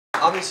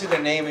obviously the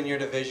name in your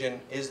division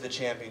is the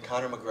champion,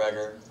 Conor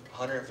McGregor,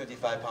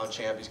 155-pound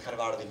champ. He's kind of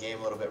out of the game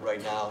a little bit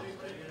right now.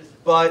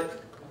 But,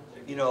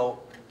 you know,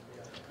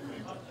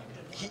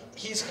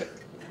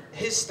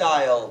 his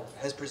style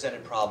has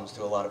presented problems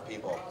to a lot of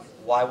people.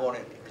 Why won't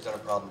it present a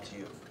problem to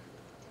you?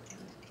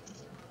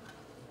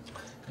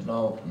 You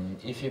know,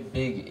 if you're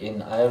big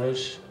in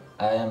Irish,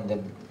 I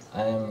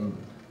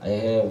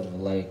have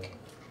like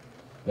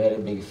very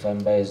big fan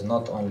base,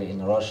 not only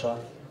in Russia.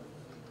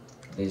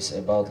 This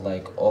about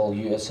like all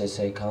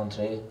USSR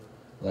country,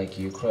 like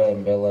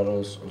Ukraine,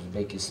 Belarus,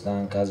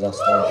 Uzbekistan,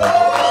 Kazakhstan,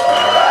 Tajikistan.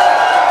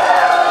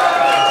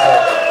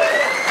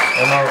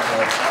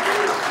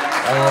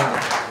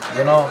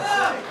 You know,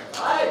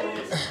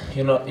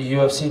 and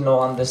UFC no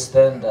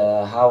understand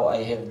how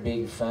I have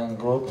big fan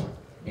group,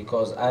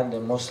 because I'm the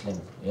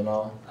Muslim. You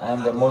know,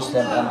 I'm the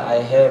Muslim, and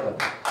I have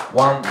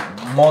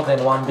more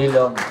than 1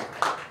 billion.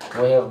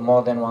 We have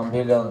more than 1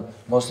 billion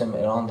Muslims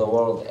around the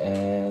world,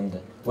 and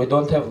we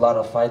don't have a lot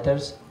of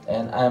fighters.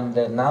 And I'm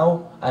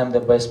the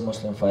best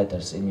Muslim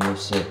fighters in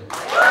UFC. And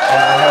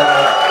I have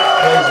like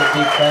crazy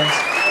big fans,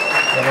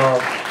 you know.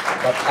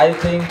 But I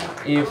think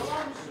if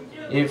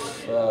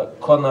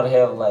Conor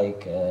have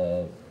like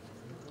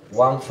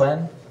one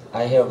fan,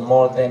 I have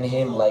more than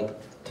him, like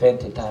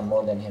 20 times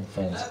more than him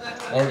fans.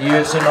 And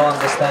UFC no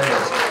understand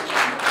this.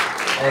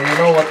 And you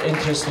know what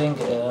interesting?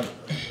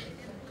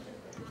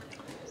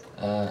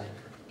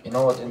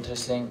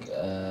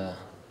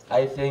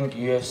 I think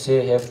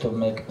UFC have to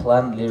make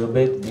plan a little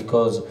bit,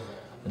 because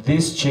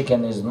this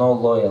chicken is no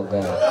loyal guy.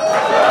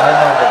 I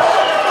know this.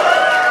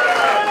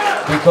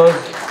 Because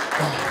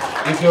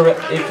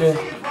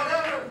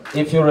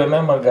if you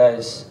remember,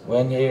 guys,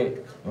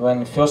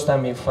 when first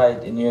time he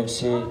fight in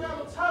UFC,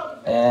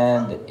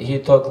 and he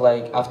talked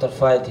like after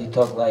fight he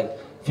talked like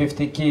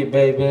 50K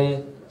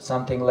baby,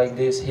 something like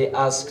this. He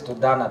asked to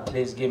Dana,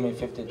 please give me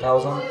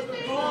 50,000.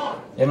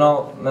 You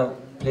know, no,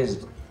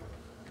 please.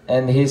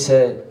 And he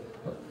said,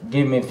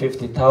 give me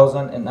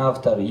 50,000, and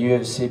after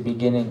UFC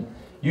beginning,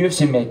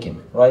 UFC make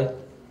him, right?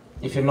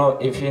 If you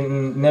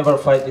never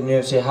fight in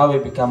UFC, how he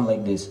become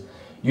like this?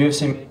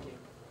 UFC make him.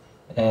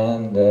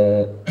 And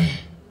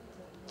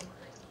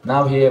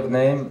now he have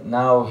name,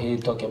 now he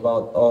talk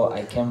about, oh,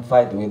 I can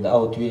fight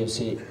without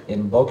UFC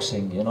in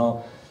boxing, you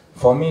know.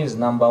 For me, is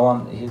number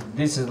one.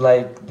 This is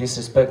like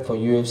disrespect for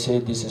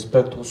UFC,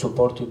 disrespect who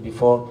support you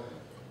before.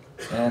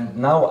 And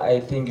now I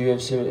think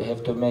UFC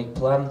have to make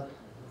plan.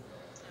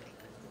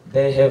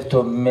 They have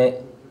to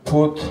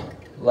put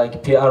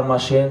like PR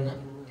machine.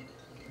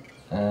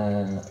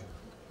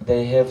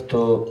 They have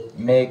to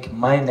make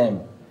my name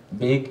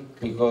big,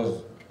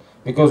 because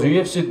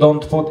UFC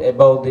don't put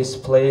about this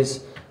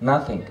place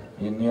nothing.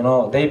 You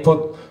know, they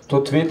put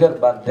to Twitter,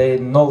 but they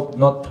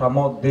not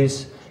promote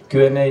this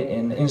Q&A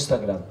in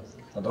Instagram,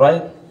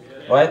 right?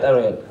 Right,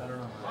 Ariel?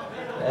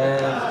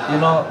 And you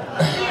know,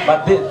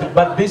 but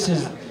this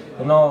is,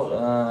 you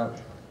know,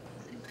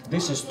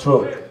 this is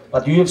true.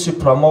 But UFC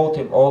promote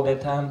him all the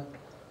time,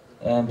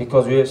 and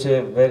because UFC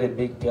a very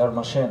big PR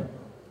machine.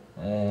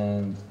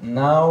 And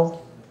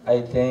now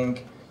I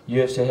think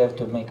UFC have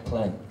to make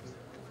plan.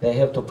 They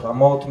have to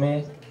promote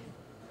me,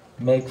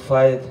 make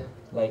fight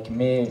like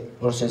me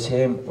versus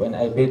him when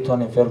I beat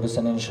Tony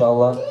Ferguson,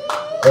 inshallah.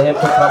 They have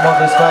to promote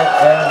this fight,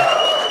 and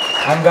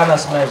I'm gonna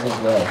smash this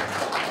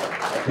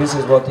guy. This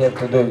is what they have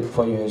to do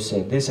for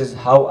UFC. This is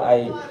how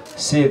I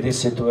see this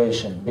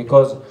situation,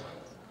 because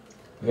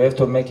we have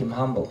to make him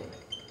humble.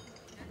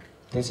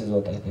 This is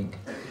what I think.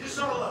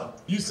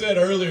 You said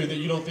earlier that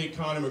you don't think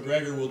Conor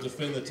McGregor will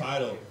defend the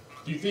title.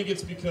 Do you think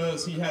it's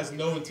because he has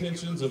no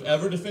intentions of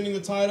ever defending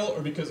the title,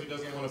 or because he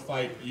doesn't want to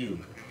fight you?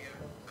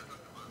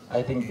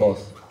 I think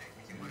both.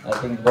 I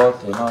think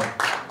both, you know.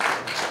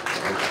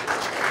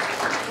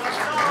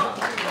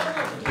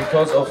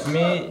 Because of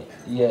me,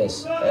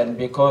 yes, and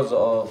because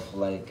of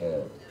like,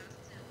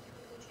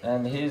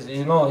 and he's,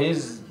 you know,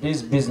 he's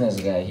business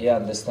guy. He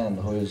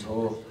understands who is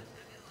who,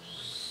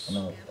 you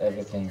know,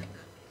 everything.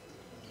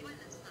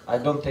 I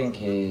don't think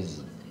he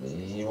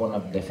wanna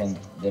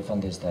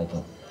defend his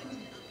title.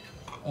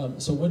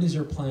 So what is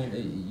your plan?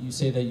 You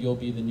say that you'll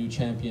be the new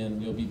champion,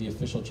 you'll be the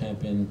official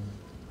champion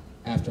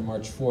after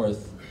March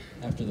 4th,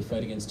 after the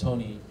fight against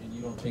Tony, and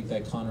you don't think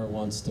that Conor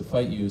wants to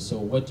fight you. So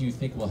what do you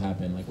think will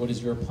happen? Like, what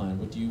is your plan?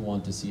 What do you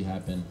want to see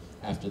happen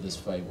after this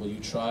fight? Will you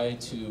try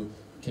to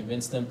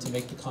convince them to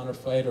make the Conor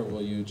fight, or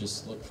will you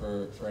just look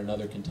for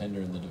another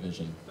contender in the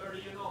division?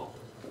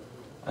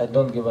 I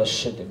don't give a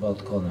shit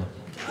about Conor.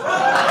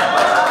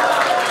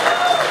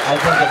 I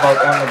think about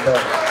only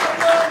belt.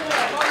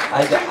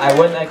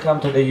 When I come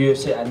to the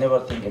UFC, I never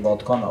think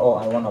about Conor. Oh,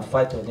 I want to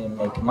fight with him,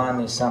 make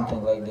money,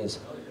 something like this.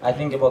 I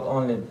think about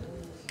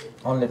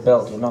only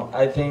belt. You know.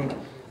 I think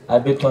I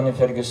beat Tony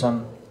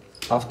Ferguson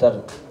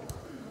after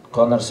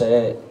Conor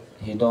say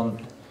he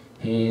don't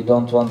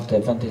want to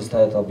defend his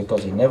title,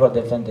 because he never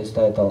defend his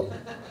title,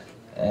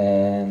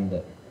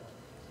 and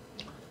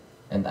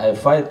I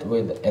fight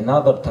with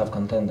another tough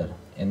contender,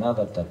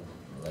 another tough,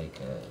 like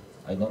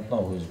I don't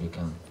know who's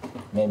become.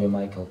 Maybe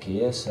Michael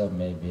Chiesa,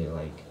 maybe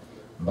like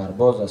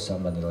Barboza,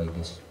 somebody like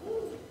this.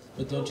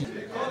 But don't you?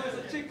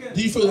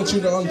 Do you feel that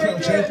you're the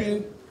uncrowned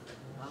champion?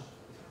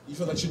 You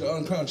feel that you're the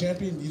uncrowned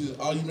champion?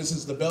 All you miss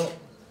is the belt?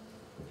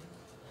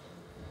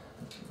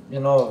 You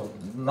know,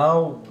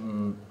 now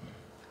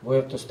we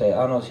have to stay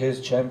honest.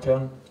 He's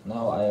champion.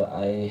 Now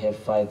I have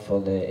fight for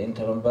the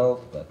interim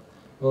belt, but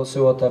we'll see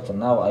what happens.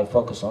 Now I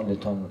focus only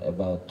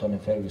about Tony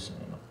Ferguson.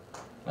 You know,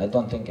 I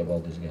don't think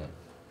about this guy.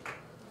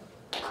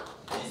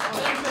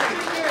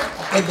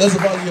 Does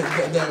it bother you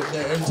that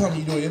every time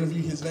you do an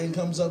interview, his name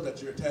comes up, that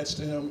you're attached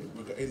to him,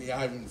 and you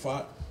haven't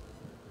fought?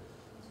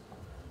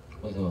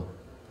 With who?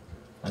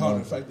 Conor,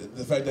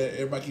 the fact that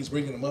everybody keeps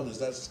bringing him up,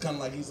 that's kind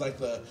of like he's like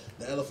the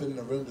elephant in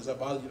the room. Does that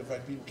bother you, the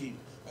fact people keep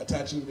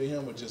attaching you to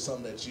him, or just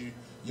something that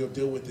you'll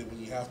deal with it when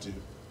you have to?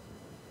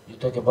 You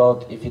talk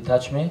about if he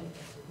touch me?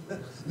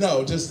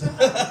 No, just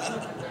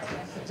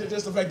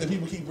just the fact that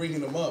people keep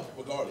bringing him up,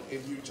 regardless,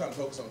 if you're trying to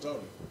focus on Tony.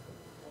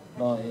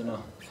 No, you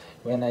know,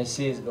 when I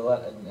see his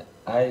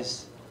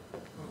eyes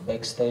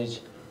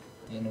backstage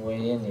in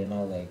weigh-in, you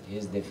know, like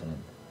he's different.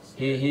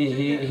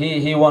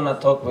 He wanna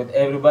talk with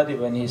everybody.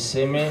 When he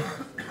see me,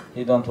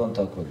 he don't want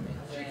to talk with me.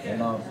 You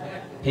know,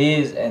 he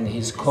is and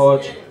his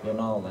coach. You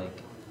know,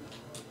 like.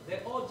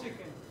 They're all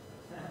chicken.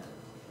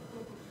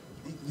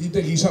 Do you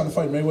think he's trying to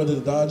fight Mayweather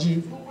to dodge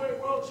you?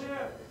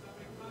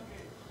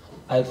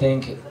 I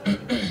think,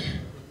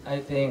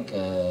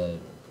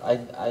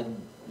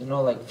 you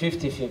know, like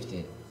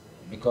 50-50,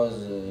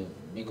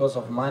 because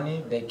of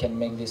money they can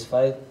make this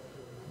fight,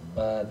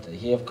 but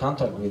he have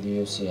contract with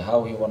UFC.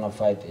 How he wanna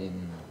fight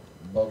in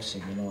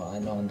boxing? You know, I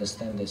don't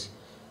understand this,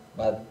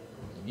 but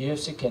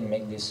UFC can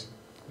make this.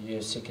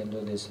 UFC can do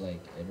this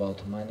like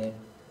about money,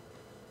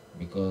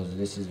 because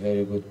this is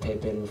very good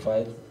pay-per-view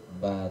fight.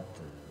 But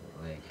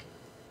like,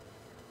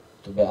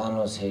 to be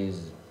honest,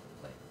 he's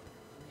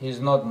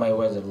not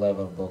Mayweather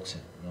level boxer.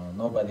 You know,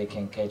 nobody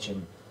can catch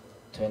him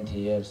 20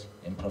 years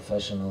in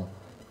professional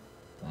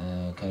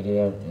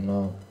career. You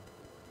know,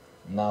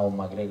 now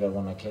McGregor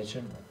wanna catch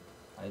him.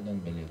 I don't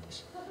believe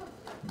this.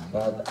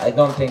 But I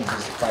don't think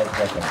this fight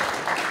happened.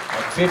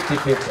 Like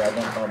 50-50, I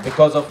don't know.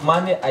 Because of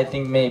money, I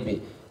think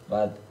maybe.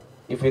 But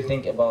if we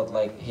think about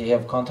like he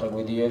have contract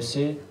with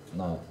UFC,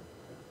 no.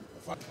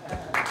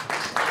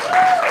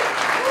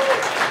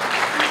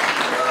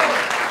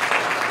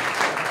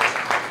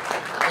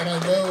 And I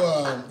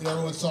know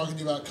everyone's talking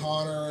to you about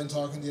Conor and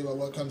talking to you about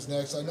what comes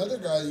next. Another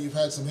guy that you've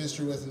had some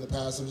history with in the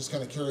past, I'm just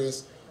kind of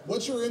curious,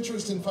 what's your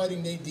interest in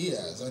fighting Nate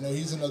Diaz? I know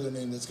he's another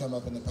name that's come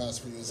up in the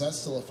past for you. Is that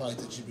still a fight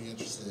that you'd be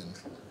interested in?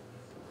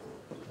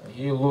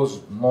 He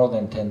lose more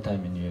than 10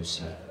 times in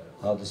UFC.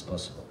 How this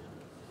possible?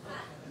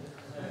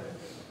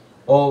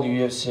 All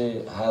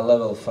UFC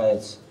high-level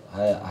fights,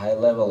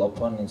 high-level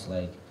opponents,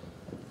 like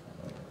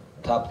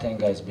top 10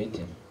 guys beat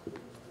him.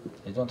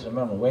 I don't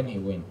remember when he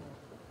win.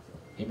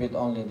 He beat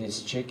only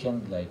this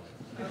chicken, like,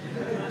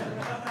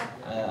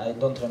 I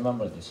don't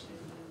remember this.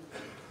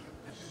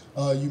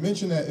 You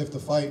mentioned that if the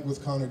fight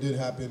with Conor did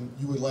happen,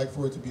 you would like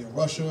for it to be in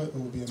Russia, it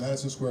would be in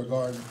Madison Square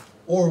Garden,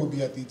 or it would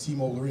be at the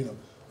T-Mobile Arena.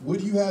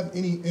 Would you have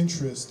any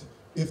interest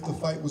if the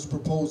fight was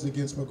proposed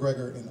against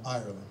McGregor in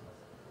Ireland?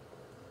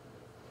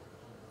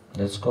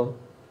 Let's go.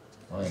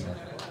 Why not?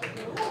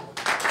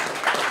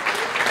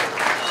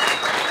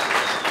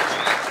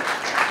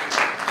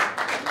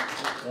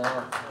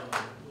 Yeah,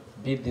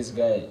 beat this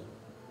guy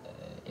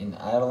in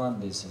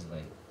Ireland. This is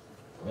like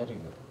very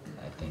good,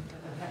 I think.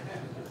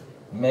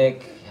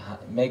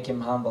 Make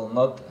him humble,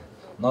 not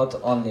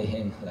only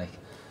him, like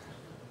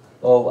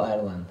all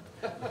Ireland.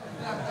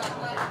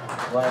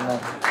 Why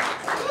not?